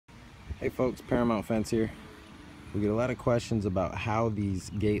Hey folks, Paramount Fence here. We get a lot of questions about how these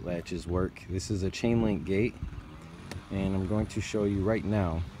gate latches work. This is a chain link gate, and I'm going to show you right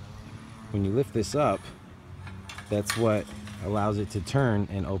now. When you lift this up, that's what allows it to turn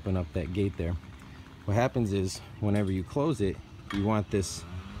and open up that gate there. What happens is, whenever you close it, you want this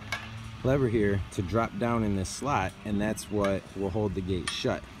lever here to drop down in this slot, and that's what will hold the gate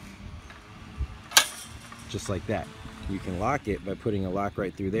shut. Just like that. You can lock it by putting a lock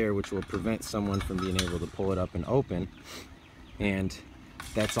right through there, which will prevent someone from being able to pull it up and open, and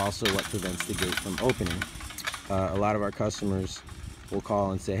that's also what prevents the gate from opening. A lot of our customers will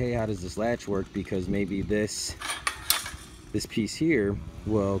call and say, hey, how does this latch work? Because maybe this piece here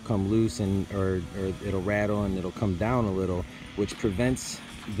will come loose or it'll rattle and it'll come down a little, which prevents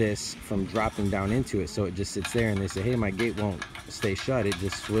this from dropping down into it, so it just sits there, and they say, hey, my gate won't stay shut, it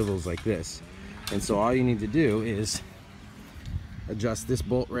just swivels like this. And so all you need to do is adjust this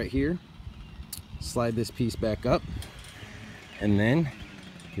bolt right here, slide this piece back up, and then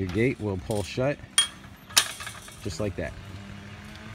your gate will pull shut just like that.